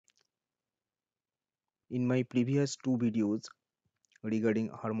In my previous two videos regarding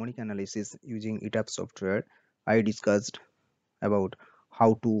harmonic analysis using ETAP software, I discussed about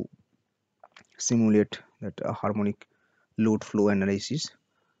how to simulate that harmonic load flow analysis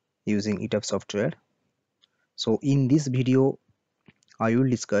using ETAP software. So in this video, I will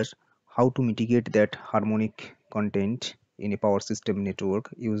discuss how to mitigate that harmonic content in a power system network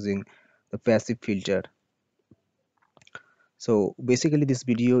using the passive filter. So basically this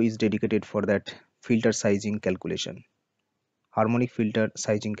video is dedicated for that filter sizing calculation, harmonic filter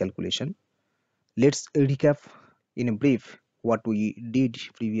sizing calculation. Let's recap in a brief what we did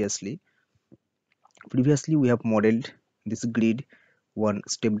previously. Previously, we have modeled this grid, one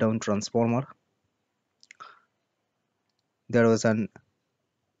step down transformer. There was an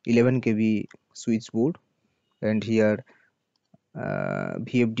 11 kV switchboard, and here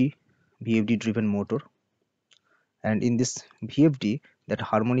VFD driven motor. And in this VFD, that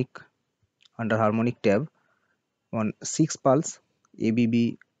harmonic under harmonic tab, on 6 pulse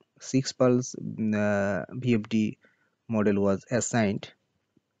ABB 6 pulse VFD model was assigned.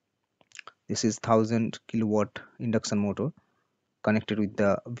 This is 1000 kilowatt induction motor connected with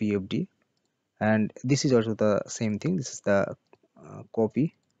the VFD, and this is also the same thing. This is the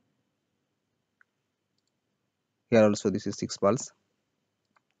copy. Here also this is 6 pulse.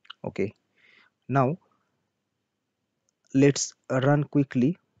 Okay, now let's run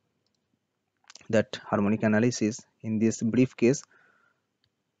quickly that harmonic analysis. In this brief case,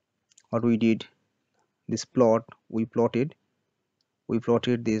 what we did, this plot we plotted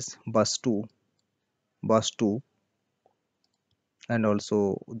this bus 2 and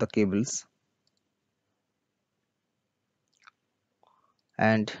also the cables.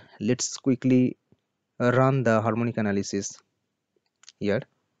 And let's quickly run the harmonic analysis here.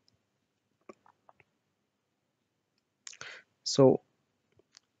 So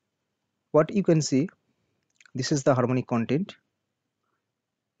what you can see, this is the harmonic content,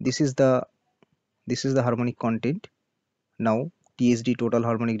 this is the harmonic content. Now TSD, total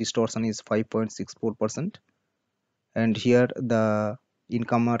harmonic distortion, is 5.64%, and here the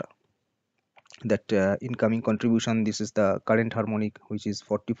incomer, that incoming contribution, this is the current harmonic, which is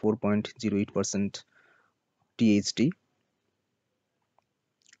 44.08% THD,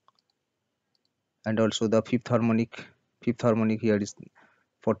 and also the fifth harmonic here is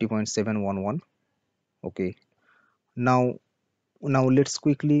 40.711. Okay, now let's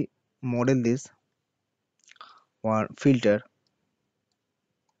quickly model this or filter.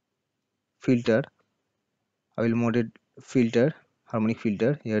 I will model filter, harmonic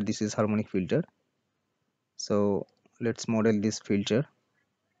filter. Here this is harmonic filter. So let's model this filter.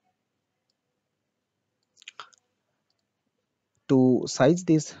 To size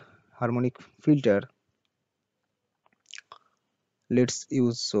this harmonic filter, let's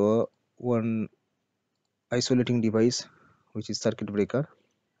use one isolating device, which is circuit breaker,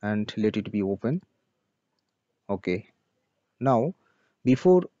 and let it be open. Okay, now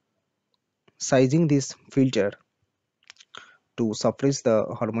before sizing this filter to suppress the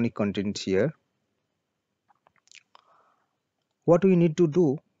harmonic content here, what we need to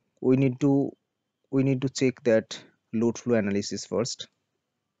do, we need to check that load flow analysis first,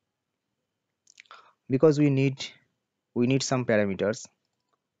 because we need some parameters.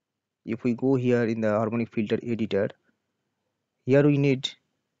 If we go here in the harmonic filter editor, here we need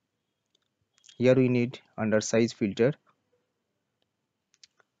under size filter,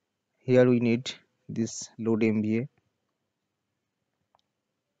 here we need this load MVA.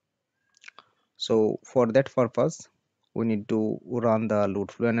 So for that purpose, we need to run the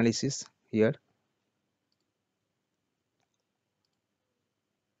load flow analysis here.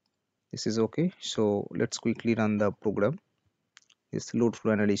 This is okay. So let's quickly run the program, this load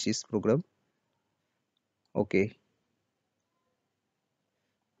flow analysis program. Okay,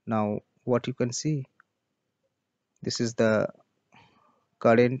 now what you can see, this is the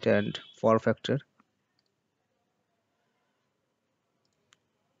current and power factor.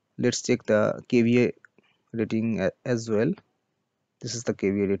 Let's check the kVA rating as well. This is the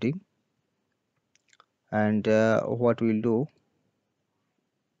kVA rating, and what we'll do,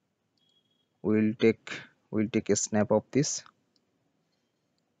 we'll take a snap of this.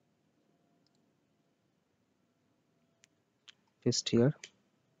 Just here.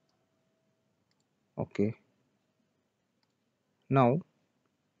 Okay, now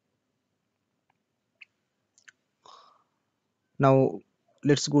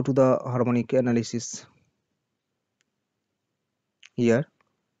let's go to the harmonic analysis here.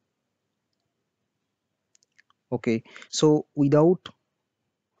 Okay, so without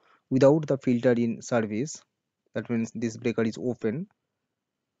the filter in service, that means this breaker is open,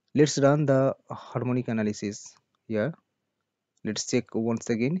 Let's run the harmonic analysis here. Let's check once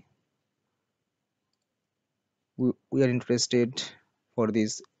again. We are interested for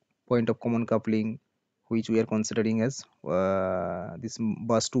this point of common coupling, which we are considering as this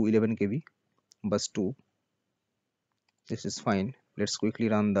bus 2 11 kV bus 2. This is fine. Let's quickly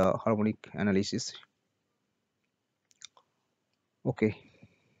run the harmonic analysis. Okay,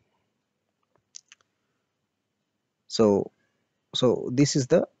 so this is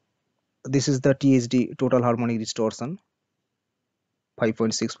the THD, total harmonic distortion,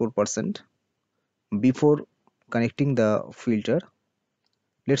 5.64%. Before connecting the filter,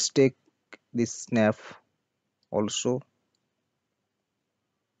 let's take this snap also.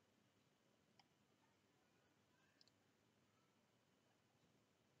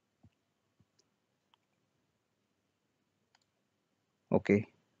 Okay,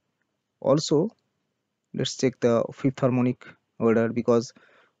 also let's check the fifth harmonic order, because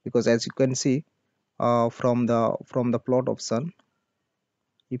as you can see, from the plot option,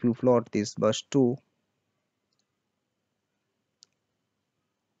 if you plot this bus 2,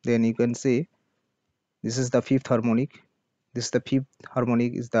 then you can see this is the fifth harmonic. This is the fifth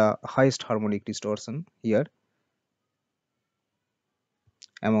harmonic, is the highest harmonic distortion here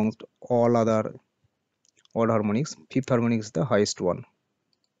amongst all other odd harmonics. Fifth harmonic is the highest one.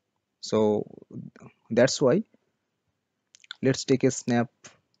 So that's why let's take a snap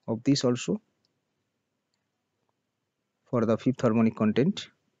of this also for the fifth harmonic content.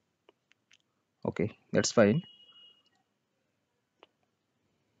 Okay, that's fine.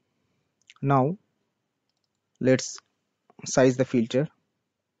 Now let's size the filter.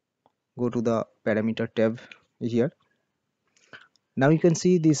 Go to the parameter tab here. Now you can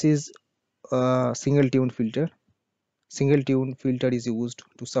see this is a single tune filter. Single tune filter is used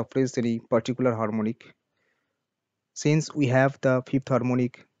to suppress any particular harmonic. Since we have the fifth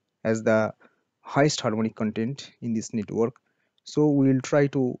harmonic as the highest harmonic content in this network, so we will try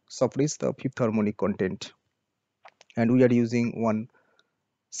to suppress the fifth harmonic content, and we are using one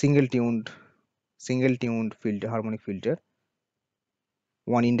single tuned filter, harmonic filter,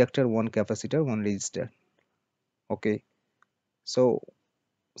 one inductor, one capacitor, one resistor. Okay, so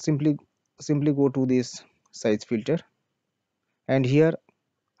simply go to this size filter, and here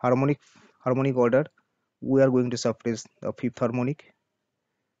harmonic order, we are going to suppress the fifth harmonic.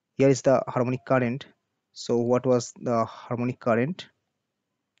 Here is the harmonic current. So what was the harmonic current?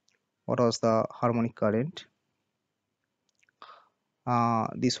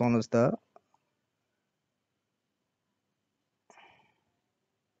 This one was the,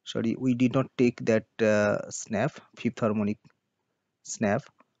 sorry, we did not take that snap, fifth harmonic snap.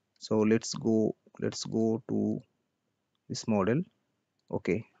 So let's go to this model.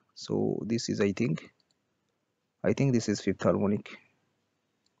 Okay, so this is, I think this is fifth harmonic.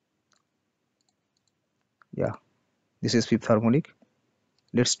 Yeah, this is fifth harmonic.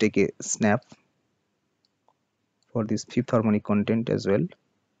 Let's take a snap for this fifth harmonic content as well.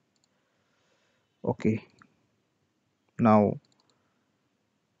 Okay, now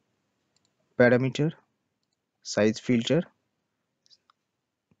parameter, size filter,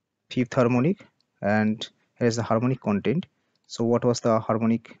 fifth harmonic, and here is the harmonic content. So what was the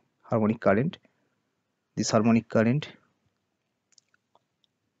harmonic current? This harmonic current,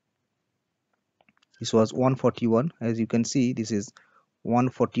 this was 141. As you can see, this is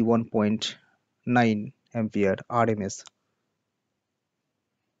 141.9 ampere RMS.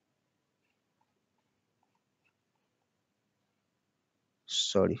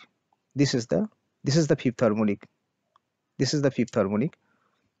 Sorry, this is the fifth harmonic. This is the fifth harmonic.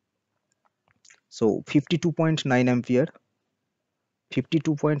 So 52.9 ampere,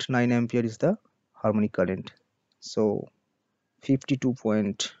 52.9 ampere is the harmonic current. So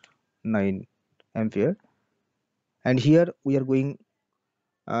 52.9 ampere, and here we are going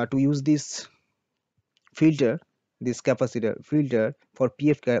to use this filter, this capacitor filter, for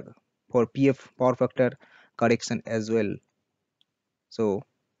PF power factor correction as well. So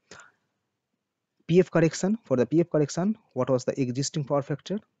for the PF correction, what was the existing power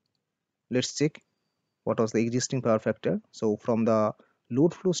factor? Let's check what was the existing power factor. So from the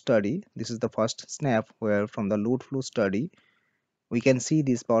load flow study, this is the first snap where from the load flow study we can see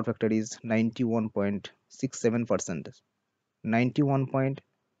this power factor is 91.67%.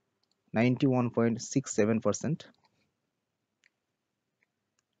 91.67%,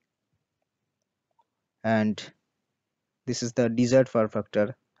 and this is the desired power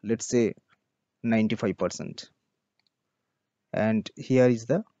factor, let's say 95%. And here is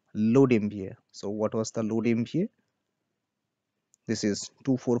the load MVA. So what was the load MVA? This is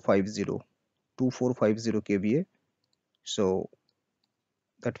 2450 kVA. So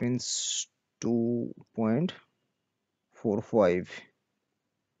that means 2.45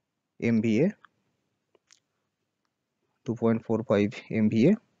 MVA, 2.45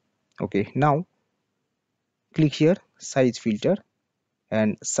 MVA. Okay, now click here size filter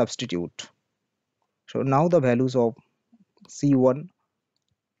and substitute. So now the values of C1,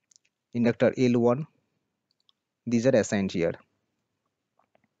 inductor L1, these are assigned here.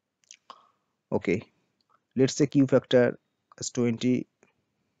 Okay, let's say Q factor is 20.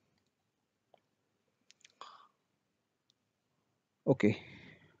 Okay,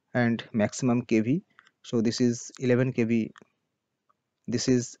 and maximum kV, so this is 11 kV. This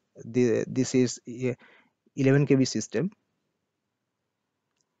is 11 kV system.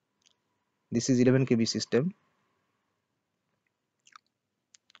 This is 11 kV system.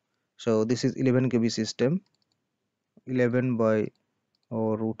 So this is 11 kV system. 11 by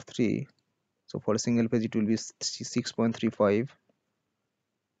root 3. So for a single phase it will be 6.35.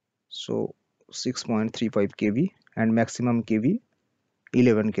 So 6.35 kV and maximum kV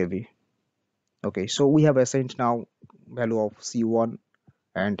 11 kV. Okay, so we have assigned now value of C1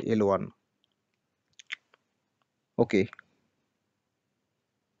 and L1. Okay,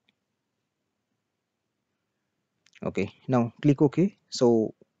 okay, now click OK.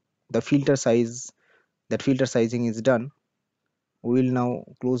 So the filter size, that filter sizing is done. We will now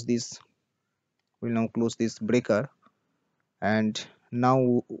close this. Breaker, and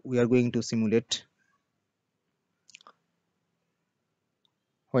now we are going to simulate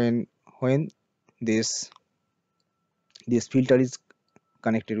when this filter is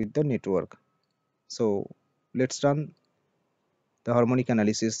connected with the network. So let's run the harmonic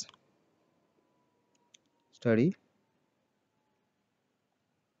analysis study.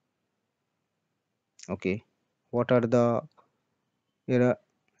 Okay, what are the error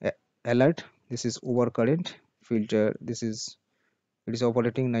alert? This is overcurrent filter. This is, it is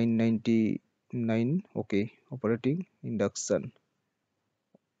operating 999. Okay, operating induction,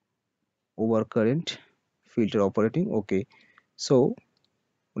 overcurrent filter operating. Okay, so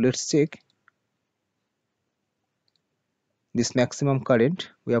let's check this maximum current.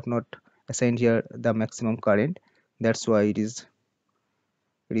 We have not assigned here the maximum current, that's why it is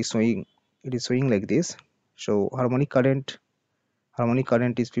showing like this. So harmonic current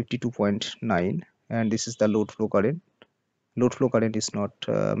is 52.9, and this is the load flow current. Load flow current is not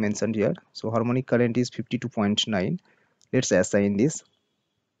mentioned here. So harmonic current is 52.9. Let's assign this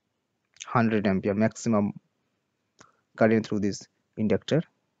 100 ampere maximum current through this inductor.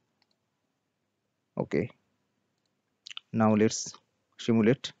 Okay, now let's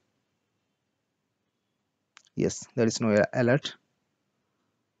simulate. Yes, there is no alert.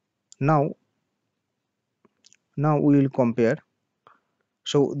 Now we will compare.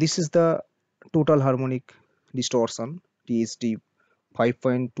 So this is the total harmonic distortion, TSD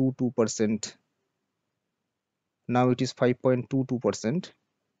 5.22%. Now it is 5.22%.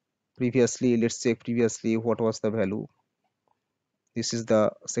 Previously, let's check previously what was the value. This is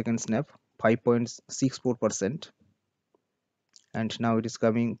the second snap, 5.64%, and now it is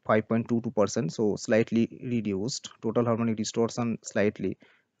coming 5.22%. So slightly reduced. Total harmonic distortion slightly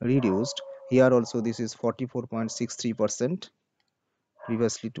reduced. Here also this is 44.63%.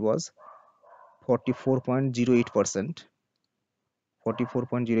 Previously it was 44.08%.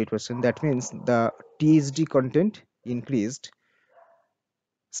 44.08%. That means the TSD content increased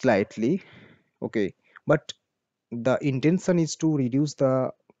slightly. Okay, but the intention is to reduce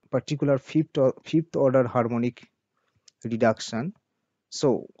the particular fifth order harmonic reduction.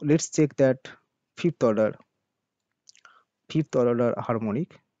 So let's check that fifth order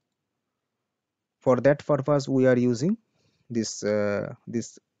harmonic. For that purpose we are using this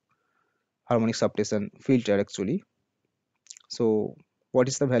harmonic suppression filter actually. So what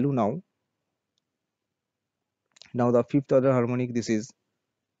is the value now? Now the fifth order harmonic, this is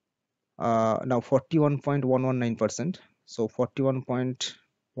now 41.119%. So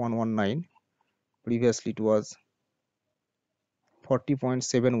 41.119, previously it was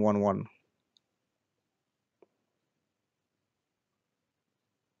 40.711.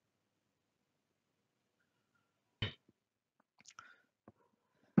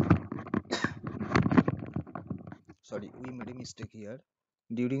 Sorry, we made a mistake here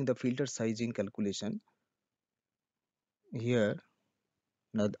during the filter sizing calculation. Here,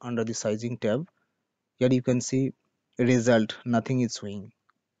 now under the sizing tab, here you can see result, nothing is showing.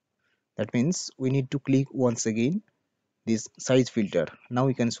 That means we need to click once again this size filter. Now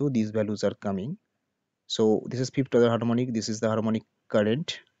we can show these values are coming. So this is fifth order harmonic, this is the harmonic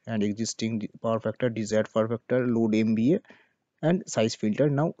current and existing power factor, desired power factor, load MVA, and size filter.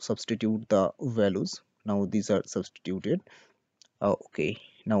 Now substitute the values. Now these are substituted. Okay,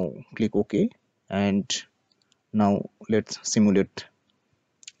 Now click OK, and now let's simulate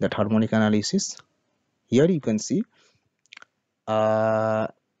that harmonic analysis. Here you can see,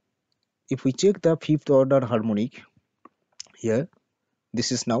 if we check the fifth order harmonic here,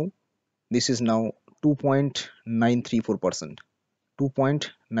 this is now 2.934%.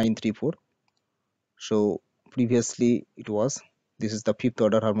 2.934. So previously it was, this is the fifth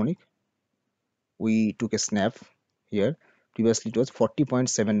order harmonic. We took a snap here. Previously it was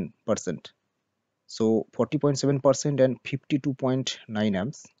 40.7%. So 40.7% and 52.9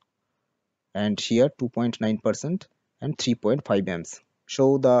 amps, and here 2.9% and 3.5 amps.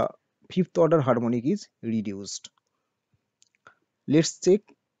 So the fifth order harmonic is reduced. Let's check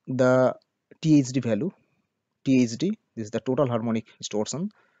the THD value. THD, this is the total harmonic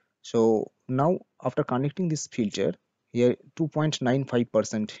distortion. So now after connecting this filter here,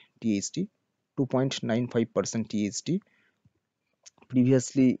 2.95% THD, 2.95% THD.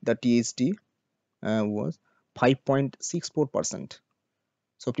 Previously the THD was 5.64%.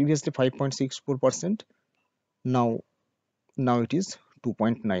 So previously 5.64%. Now it is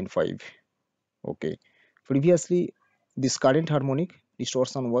 2.95. Okay. Previously this current harmonic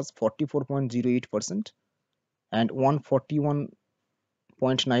distortion was 44.08% and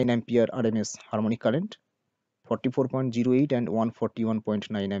 141.9 ampere RMS harmonic current. 44.08 and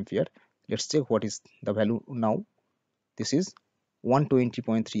 141.9 ampere. Let's check what is the value now. This is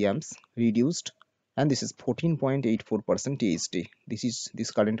 120.3 amps reduced, and this is 14.84% THD.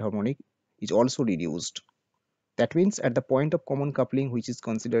 This current harmonic is also reduced. That means at the point of common coupling, which is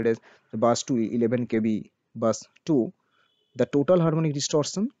considered as the bus 2 11 kV bus 2, the total harmonic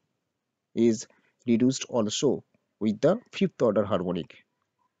distortion is reduced also with the fifth order harmonic.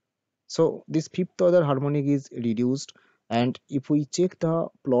 So this fifth order harmonic is reduced, and if we check the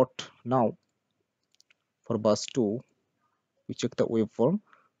plot now for bus 2, we check the waveform.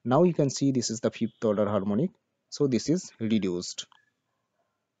 Now you can see this is the fifth order harmonic, so this is reduced.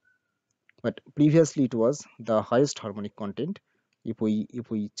 But previously it was the highest harmonic content. If we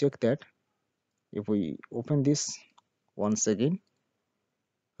check that, if we open this once again,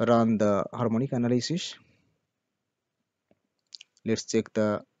 run the harmonic analysis, let's check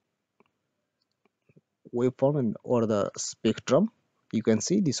the waveform or the spectrum. You can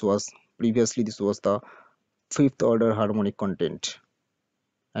see this was previously, this was the fifth order harmonic content,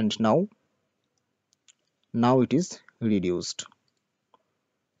 and now it is reduced.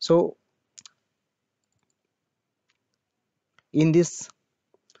 So in this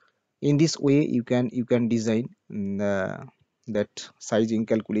way you can design that sizing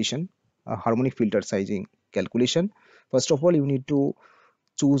calculation, harmonic filter sizing calculation. First of all, you need to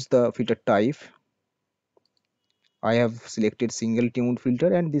choose the filter type. I have selected single tuned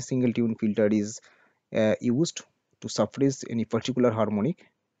filter, and this single tuned filter is used to suppress any particular harmonic,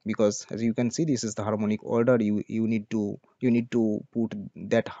 because as you can see, this is the harmonic order. You need to put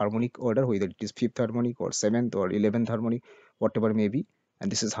that harmonic order, whether it is fifth harmonic or seventh or 11th harmonic, whatever may be.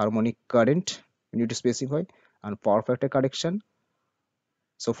 And this is harmonic current you need to specify, and power factor correction.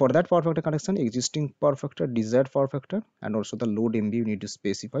 So for that power factor correction, existing power factor, desired power factor, and also the load MV you need to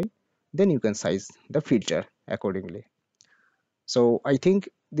specify. Then you can size the filter accordingly. So I think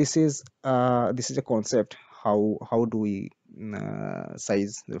this is a concept, how do we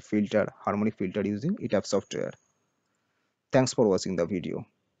size the filter, harmonic filter, using ETAP software. Thanks for watching the video.